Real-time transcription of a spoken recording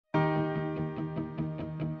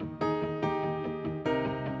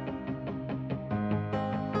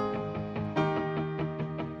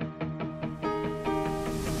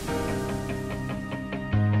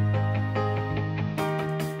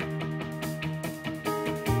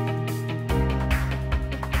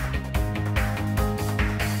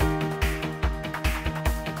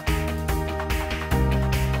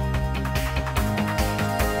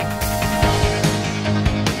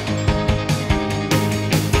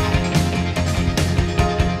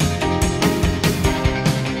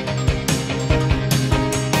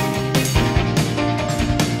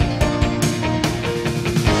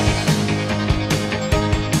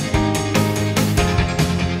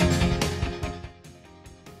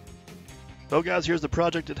Well guys, here's the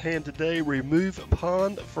project at hand today, remove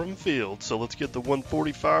pond from field. So let's get the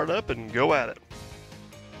 140 fired up and go at it.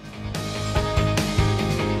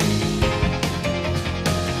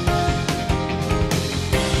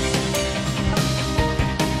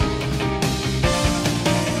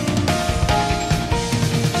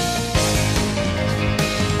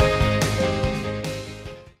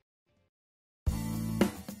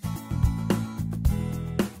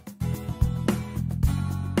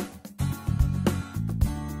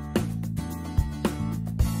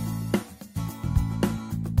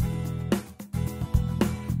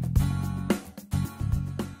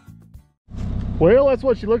 Well, that's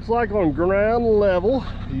what she looks like on ground level.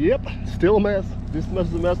 Yep, still a mess. Just as much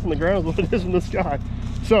as a mess on the ground as what it is in the sky.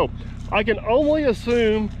 So I can only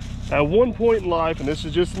assume at one point in life, and this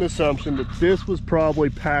is just an assumption, that this was probably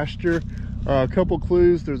pasture. A couple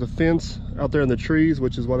clues: there's a fence out there in the trees,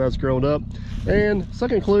 which is why that's grown up. And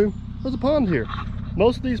second clue, there's a pond here.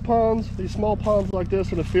 Most of these ponds, these small ponds like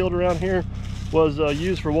this in a field around here, was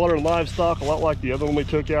used for watering livestock, a lot like the other one we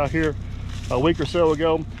took out here a week or so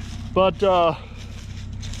ago. But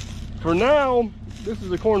for now, this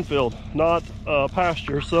is a cornfield, not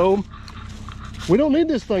pasture, so we don't need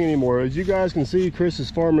this thing anymore. As you guys can see, Chris is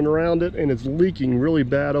farming around it, and it's leaking really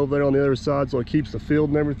bad over there on the other side, so it keeps the field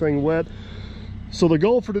and everything wet. So the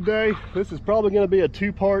goal for today, this is probably going to be a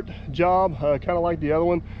two-part job, kind of like the other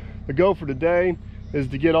one. The goal for today is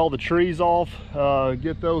to get all the trees off,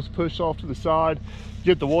 get those pushed off to the side,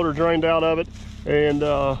 get the water drained out of it, and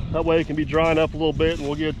that way it can be drying up a little bit, and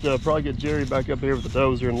we'll get probably get Jerry back up here with the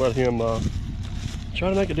dozer and let him try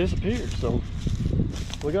to make it disappear. So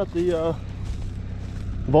we got the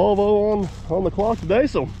Volvo on the clock today,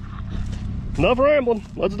 so enough rambling,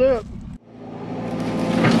 let's do it.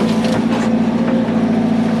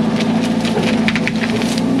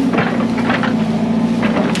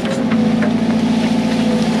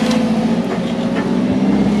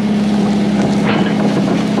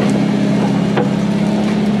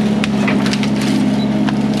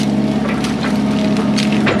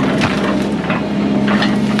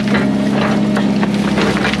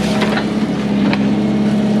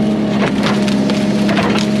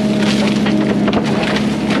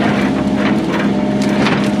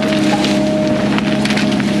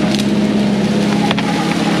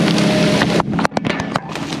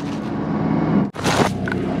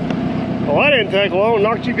 Take long,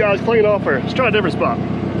 knocked you guys clean off here. Let's try a different spot.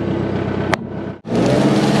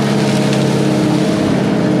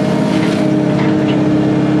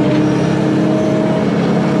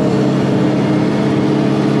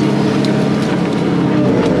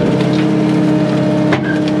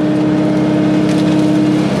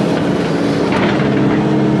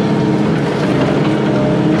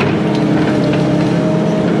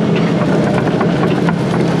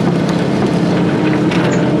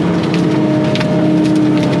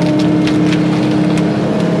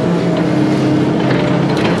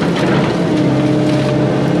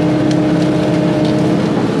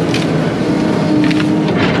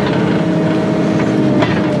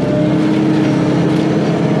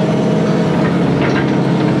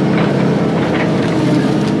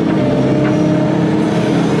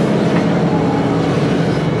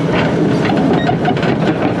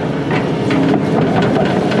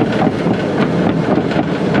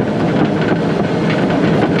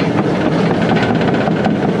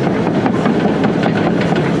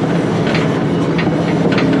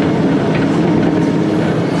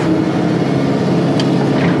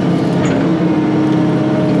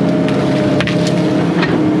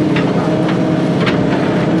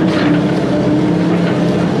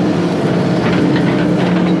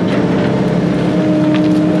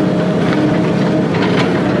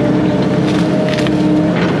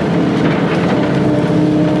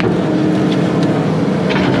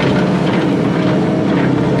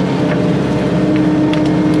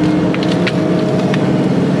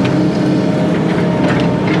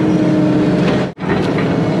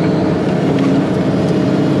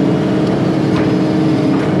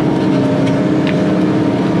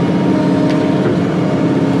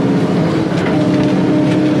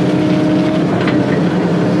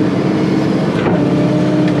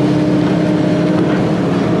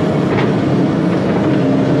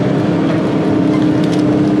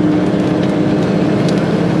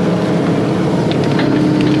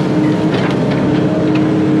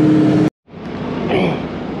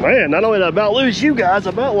 Man, not only did I about lose you guys, I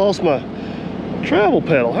about lost my travel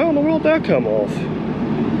pedal. How in the world did that come off?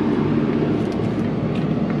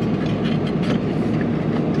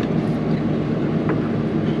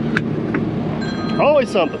 Always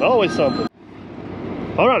something, always something.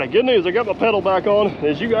 All right, good news, I got my pedal back on.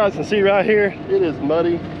 As you guys can see right here, it is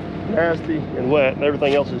muddy, nasty, and wet, and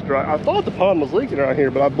everything else is dry. I thought the pond was leaking right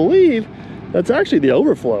here, but I believe that's actually the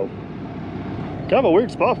overflow. Kind of a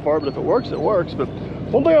weird spot for it, but if it works, it works. But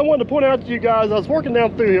one thing I wanted to point out to you guys, I was working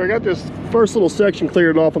down through here. I got this first little section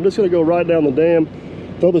cleared off. I'm just gonna go right down the dam,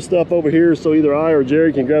 throw the stuff over here so either I or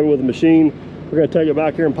Jerry can grab it with a machine. We're gonna take it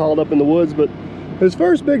back here and pile it up in the woods. But this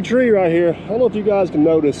first big tree right here, I don't know if you guys can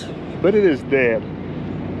notice, but it is dead.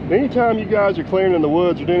 Anytime you guys are clearing in the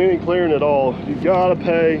woods or doing any clearing at all, you gotta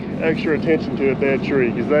pay extra attention to a dead tree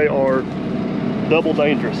because they are double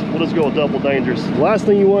dangerous. We'll just go with double dangerous. The last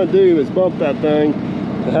thing you want to do is bump that thing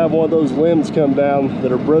and have one of those limbs come down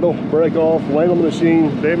that are brittle, break off, land on the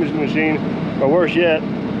machine, damage the machine, or worse yet,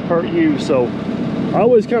 hurt you. So I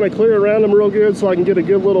always kind of clear around them real good so I can get a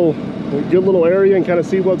good little area and kind of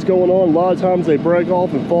see what's going on. A lot of times they break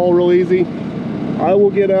off and fall real easy. I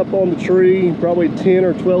will get up on the tree probably 10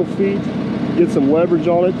 or 12 feet, get some leverage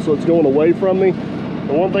on it so it's going away from me.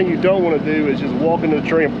 The one thing you don't want to do is just walk into the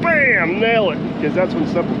tree and bam, nail it, because that's when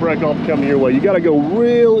stuff will break off and come your way. You got to go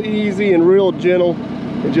real easy and real gentle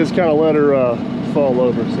and just kind of let her fall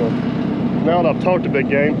over. So now that I've talked a big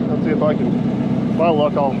game, let's see if I can, by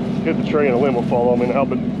luck, I'll hit the tree and a limb will fall on me now.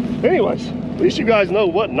 But anyways, at least you guys know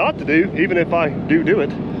what not to do, even if I do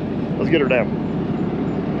it. Let's get her down.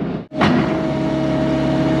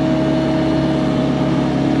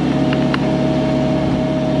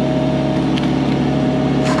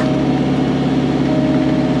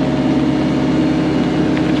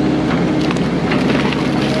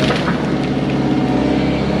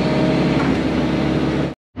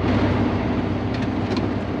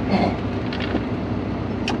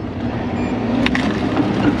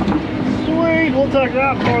 We'll take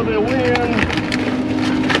that for the win.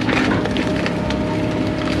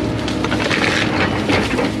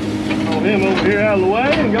 Throw him over here out of the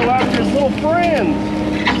way and go after his little friends.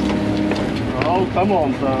 Oh, come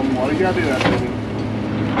on, son. Why do you gotta do that to me?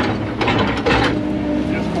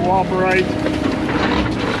 Just cooperate.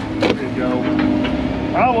 There you go.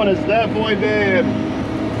 That one is definitely dead.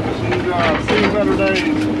 She's seen better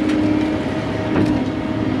days.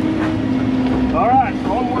 All right,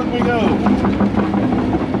 onward we go.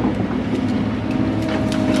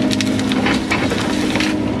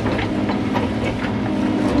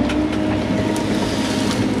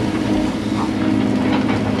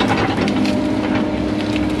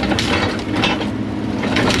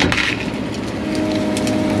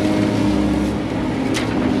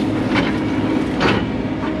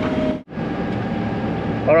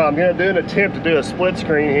 All right, I'm gonna do an attempt to do a split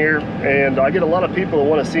screen here, and I get a lot of people that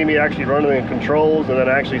want to see me actually running the controls and then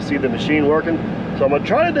actually see the machine working. So I'm gonna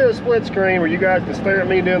try to do a split screen where you guys can stare at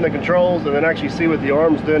me doing the controls and then actually see what the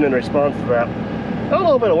arm's doing in response to that. I don't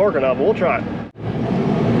know if it'll work or not, but we'll try it.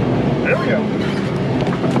 There we go.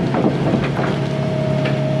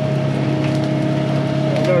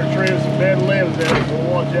 I better trim some dead limbs in, so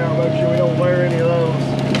we'll watch out, make sure we don't wear any of those.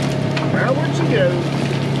 Now where'd she go?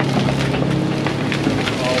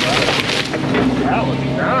 That was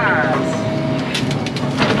nice.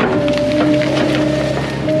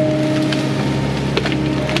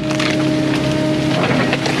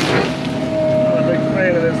 I'm a big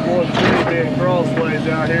fan of this one tree being crossways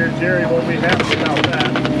out here. Jerry won't be happy about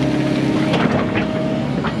that.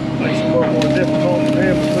 Makes it a little more difficult for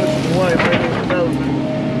him to push it away, maybe he knows it.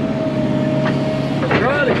 I'm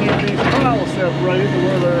trying to keep these piles separated to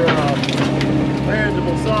where they're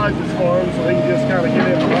manageable sizes for him so he can just kind of get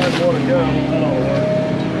in behind one and go. That ought to work.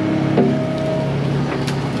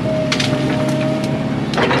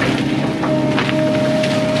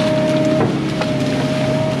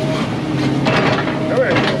 Come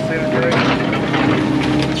here, you'll see the tree.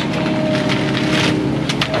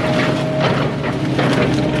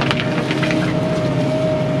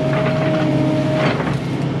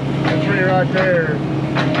 That tree right there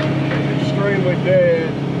is extremely dead.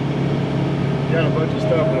 Got a bunch of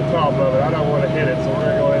stuff on the top of it. I don't want to hit it, so we're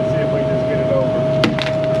going to go ahead and see if we can just get it over.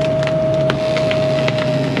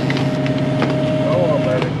 Hold on,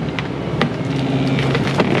 baby.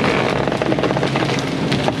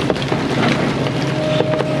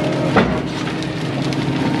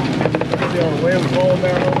 See all the limbs falling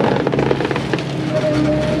down over there?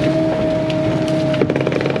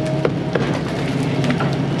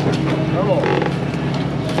 Come on.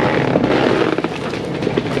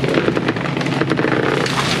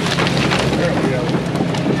 There we go.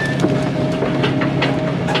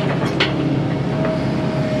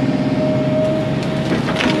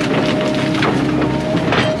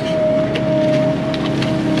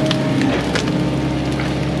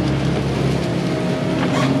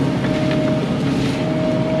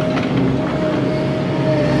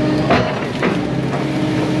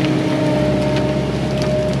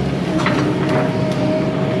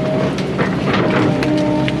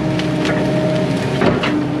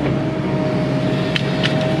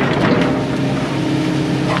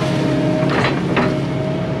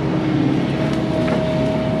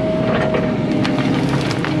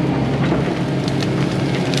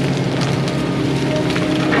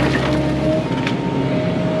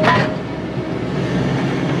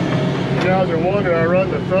 guys are wondering, I run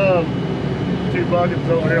the thumb 2 buckets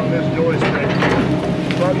over here on this joystick.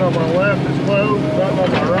 Button on my left is closed, button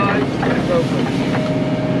on my right is open.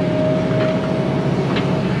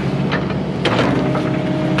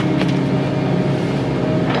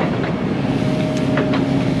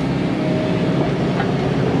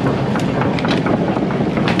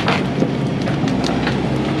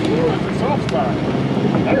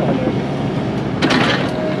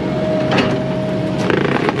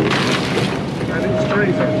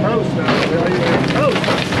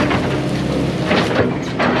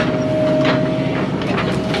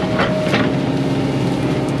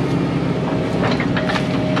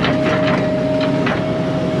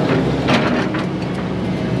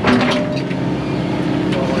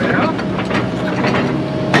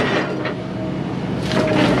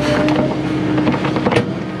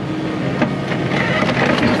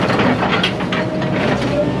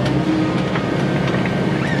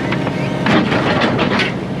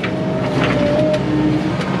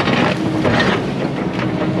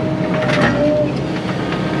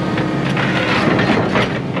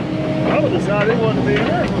 I didn't want to be in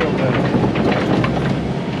there for a little bit.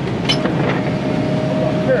 I'm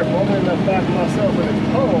not careful. I'm going to end up backing myself in a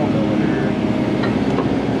pond over here.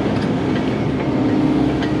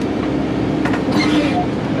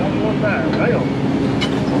 I'm going back. Hang on.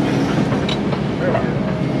 There we go.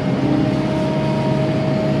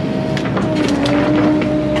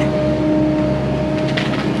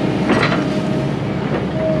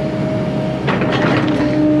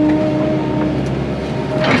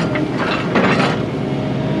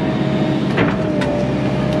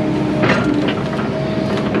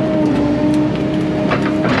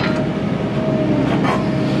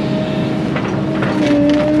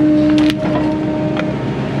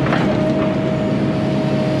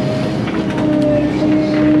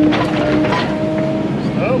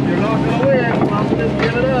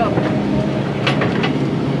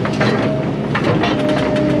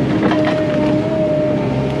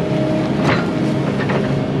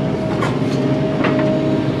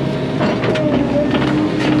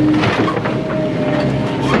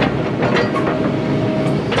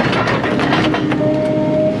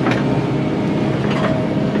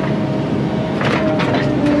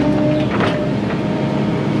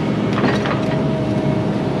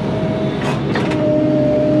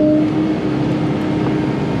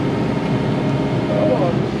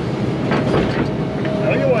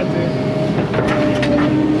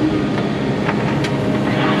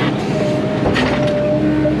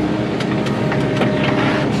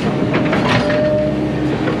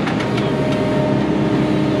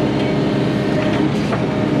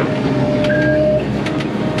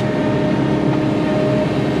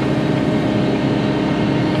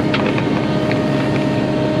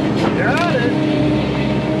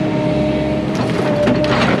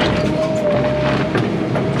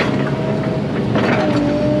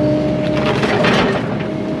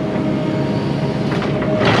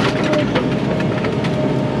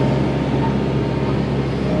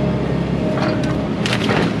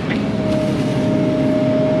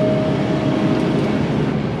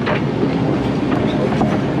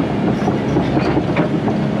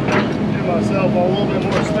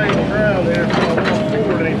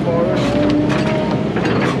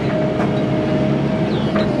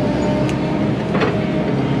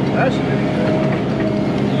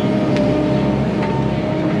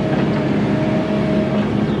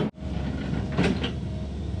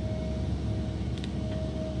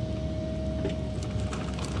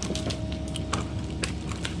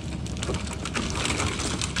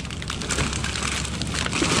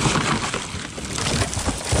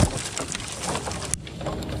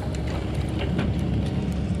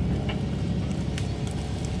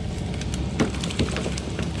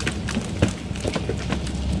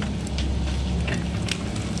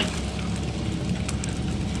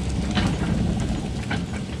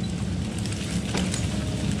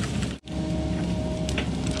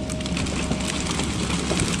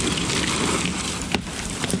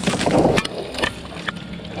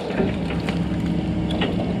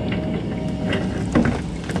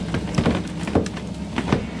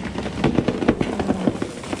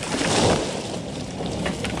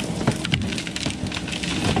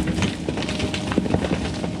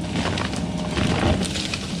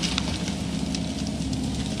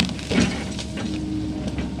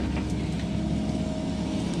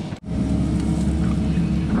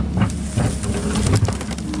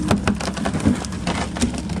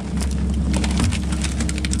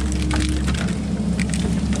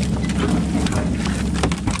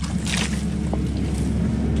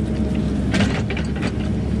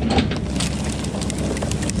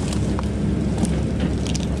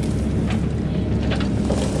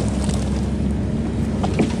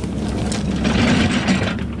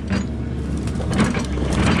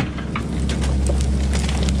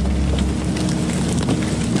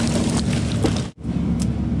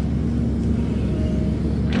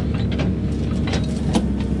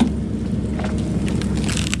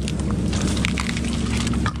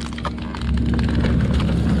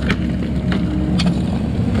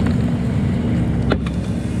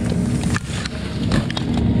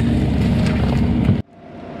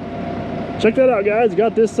 Check that out, guys.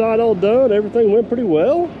 Got this side all done. Everything went pretty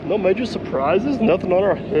well. No major surprises, nothing on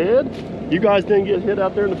our head. You guys didn't get hit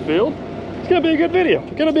out there in the field. It's gonna be a good video.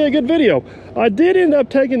 It's gonna be a good video. I did end up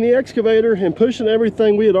taking the excavator and pushing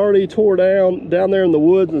everything we had already tore down there in the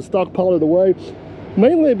woods and stockpiled it away.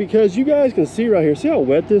 Mainly because you guys can see right here. See how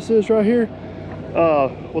wet this is right here?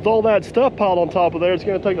 With all that stuff piled on top of there, it's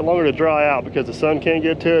gonna take it longer to dry out because the sun can't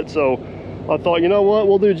get to it. So I thought, you know what,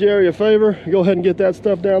 we'll do Jerry a favor, go ahead and get that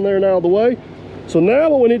stuff down there and out of the way. So now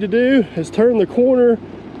what we need to do is turn the corner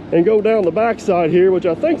and go down the back side here, which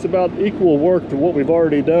I think is about equal work to what we've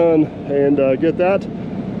already done, and get that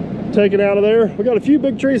taken out of there. We got a few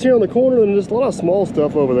big trees here on the corner and just a lot of small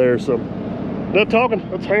stuff over there. So enough talking,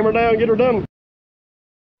 let's hammer down and get her done.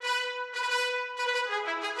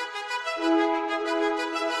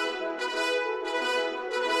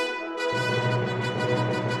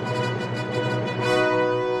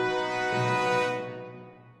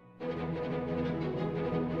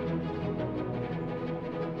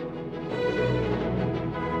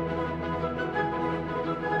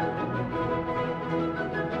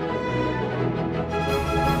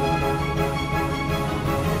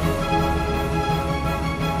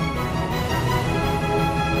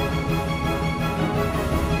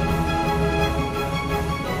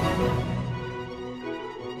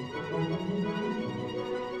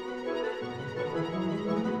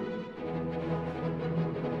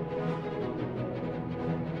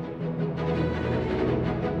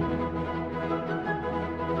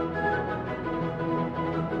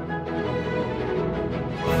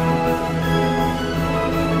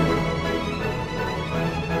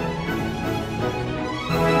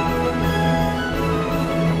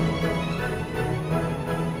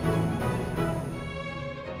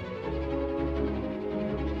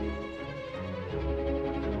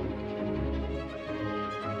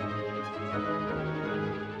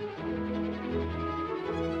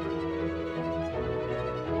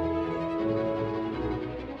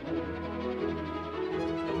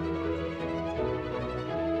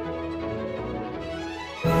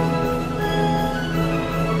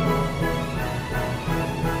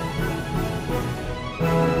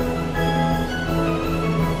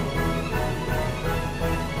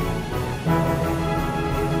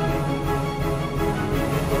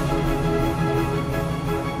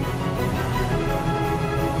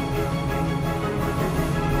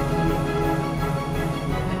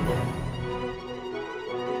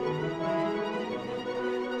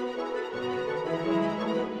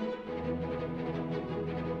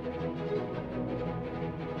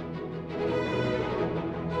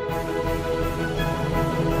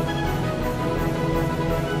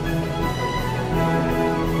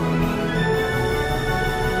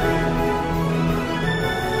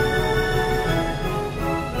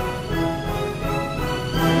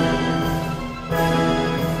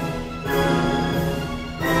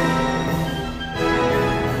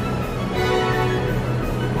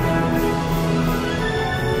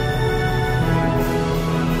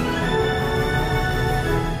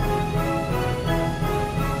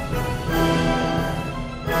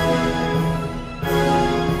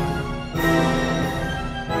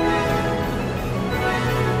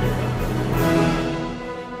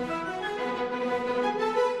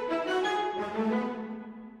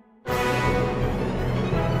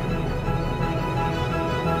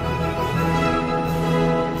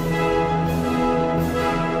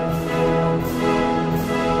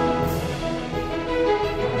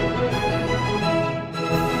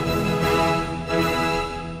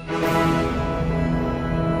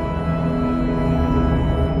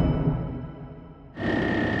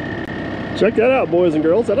 Check that out, boys and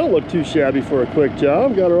girls. That don't look too shabby for a quick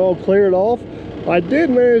job. Got her all cleared off. I did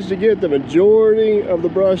manage to get the majority of the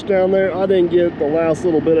brush down there. I didn't get the last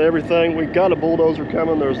little bit of everything. We got a bulldozer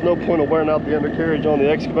coming. There's no point of wearing out the undercarriage on the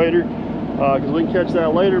excavator because we can catch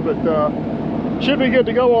that later, but should be good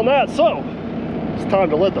to go on that. So it's time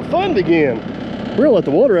to let the fun begin. We're gonna let the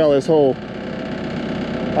water out of this hole.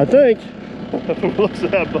 I think, from the looks of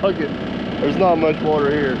that bucket, there's not much water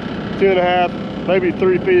here. 2.5, maybe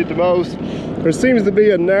 3 feet at the most. There seems to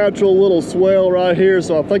be a natural little swell right here,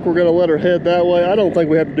 so I think we're gonna let her head that way. I don't think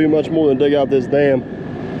we have to do much more than dig out this dam.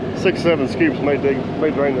 6-7 scoops may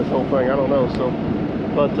drain this whole thing, I don't know. So,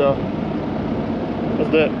 but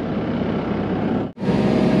that's it.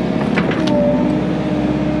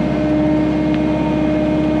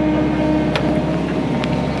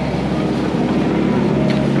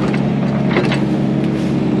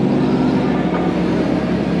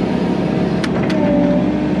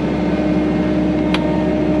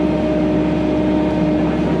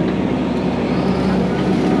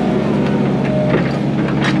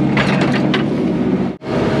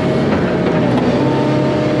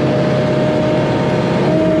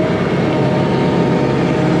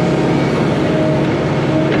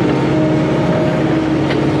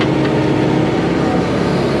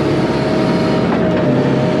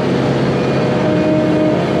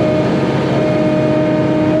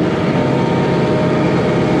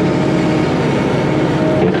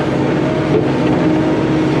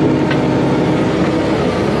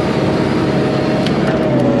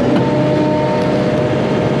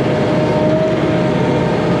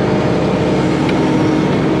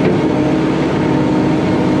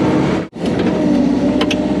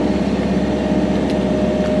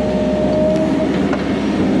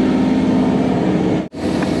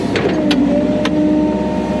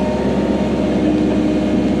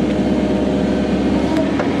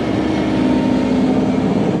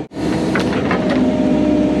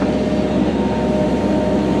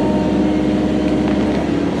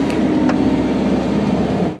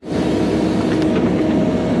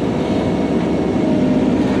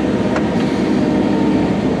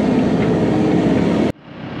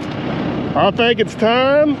 I think it's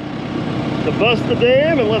time to bust the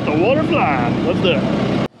dam and let the water fly. Let's do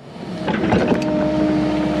it.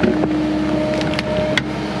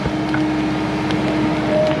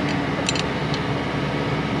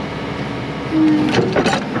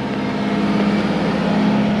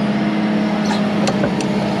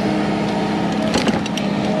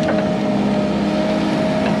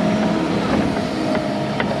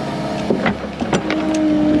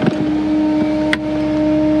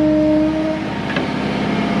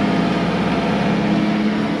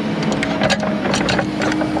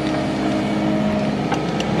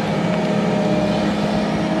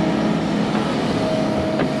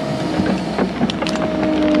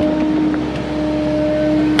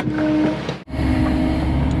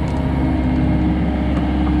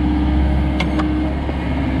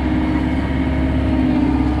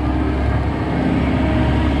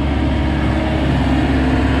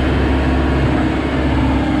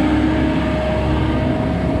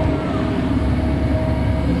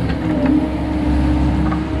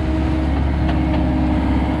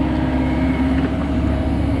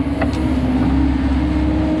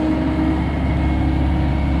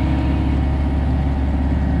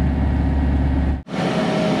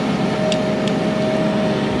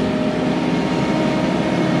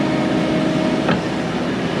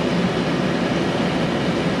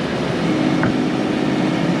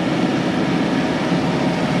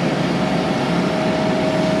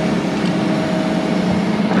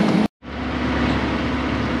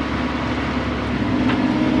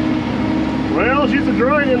 Well, she's a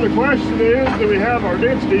draining. The question is, do we have our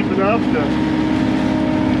ditch deep enough to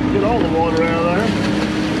get all the water out of there?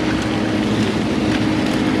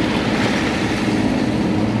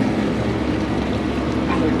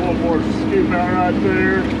 Take one more scoop out right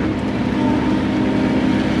there.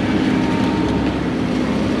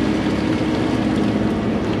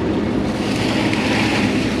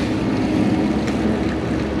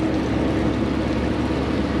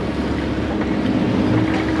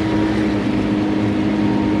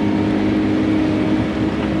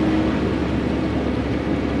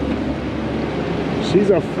 She's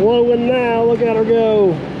a flowing now. Look at her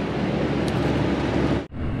go.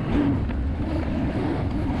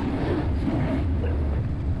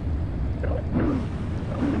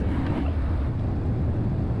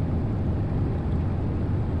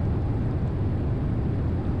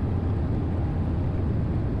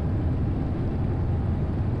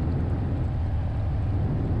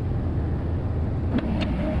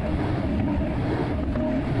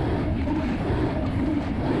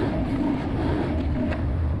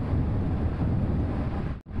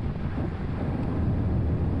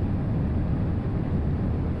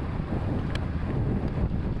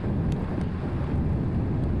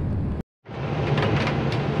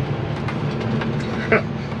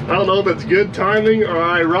 I don't know if it's good timing or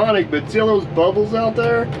ironic, but see all those bubbles out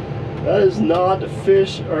there? That is not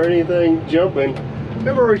fish or anything jumping.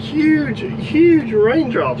 There were huge, huge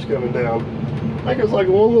raindrops coming down. I think it's like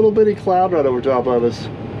one little bitty cloud right over top of us.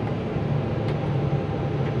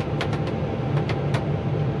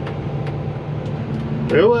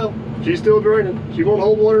 Oh well, she's still draining. She won't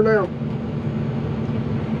hold water now.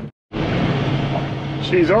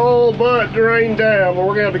 She's all but drained down, but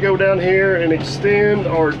we're gonna have to go down here and extend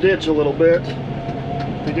our ditch a little bit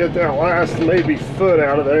to get that last maybe foot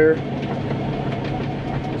out of there.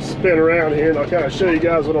 Spin around here and I'll kind of show you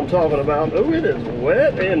guys what I'm talking about. Oh, it is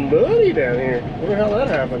wet and muddy down here. Wonder how that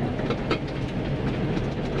happened.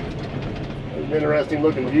 It's an interesting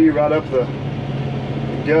looking view right up the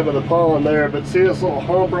gut of the pond there, but see this little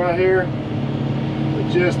hump right here?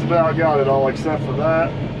 It just about got it all except for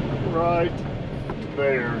that right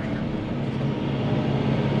there.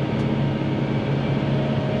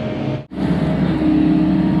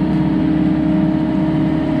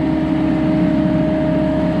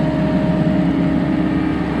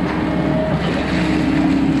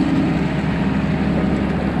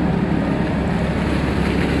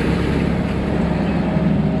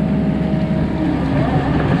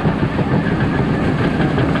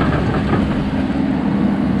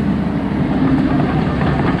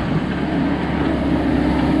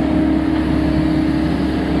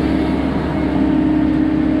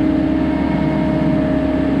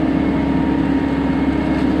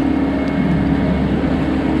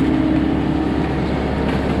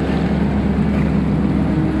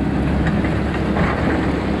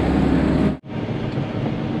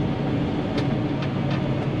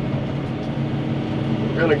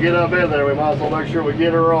 Gonna get up in there, we might as well make sure we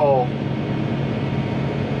get her all.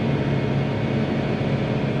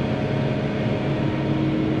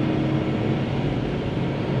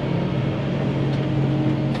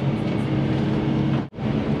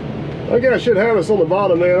 Okay, I should have us on the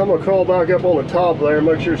bottom, man. I'm gonna crawl back up on the top there and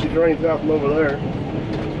make sure she drains out from over there.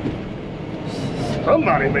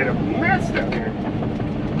 Somebody made a mess down here.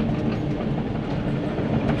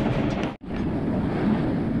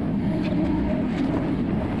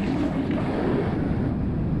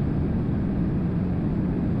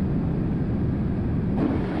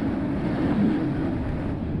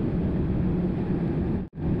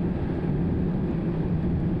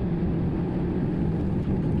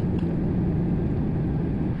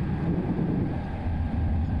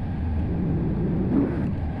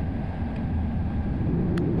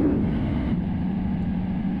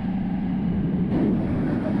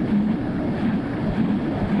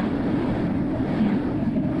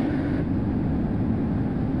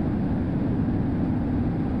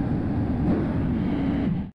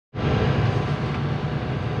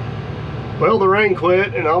 Well, the rain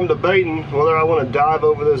quit, and I'm debating whether I want to dive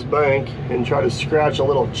over this bank and try to scratch a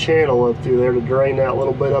little channel up through there to drain that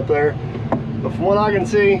little bit up there. But from what I can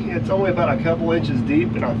see, it's only about a couple inches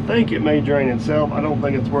deep, and I think it may drain itself. I don't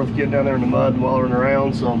think it's worth getting down there in the mud and wallowing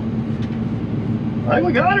around, so I think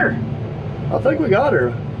we got her. I think we got her.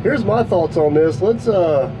 Here's my thoughts on this. Let's,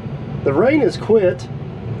 the rain has quit.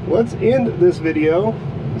 Let's end this video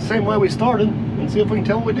the same way we started and see if we can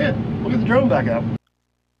tell what we did. We'll get the drone back out.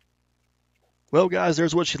 Well, guys,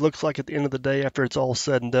 there's what she looks like at the end of the day after it's all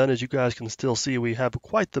said and done. As you guys can still see, we have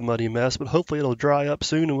quite the muddy mess, but hopefully it'll dry up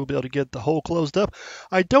soon and we'll be able to get the hole closed up.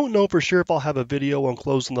 I don't know for sure if I'll have a video on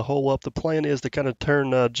closing the hole up. The plan is to kind of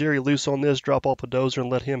turn Jerry loose on this, drop off a dozer and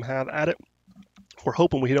let him have at it. We're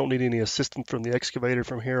hoping we don't need any assistance from the excavator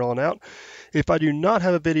from here on out. If I do not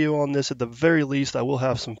have a video on this, at the very least, I will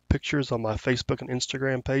have some pictures on my Facebook and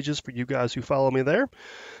Instagram pages for you guys who follow me there.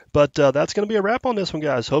 But that's going to be a wrap on this one,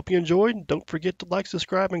 guys. Hope you enjoyed. Don't forget to like,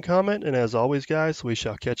 subscribe, and comment. And as always, guys, we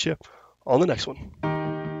shall catch you on the next one.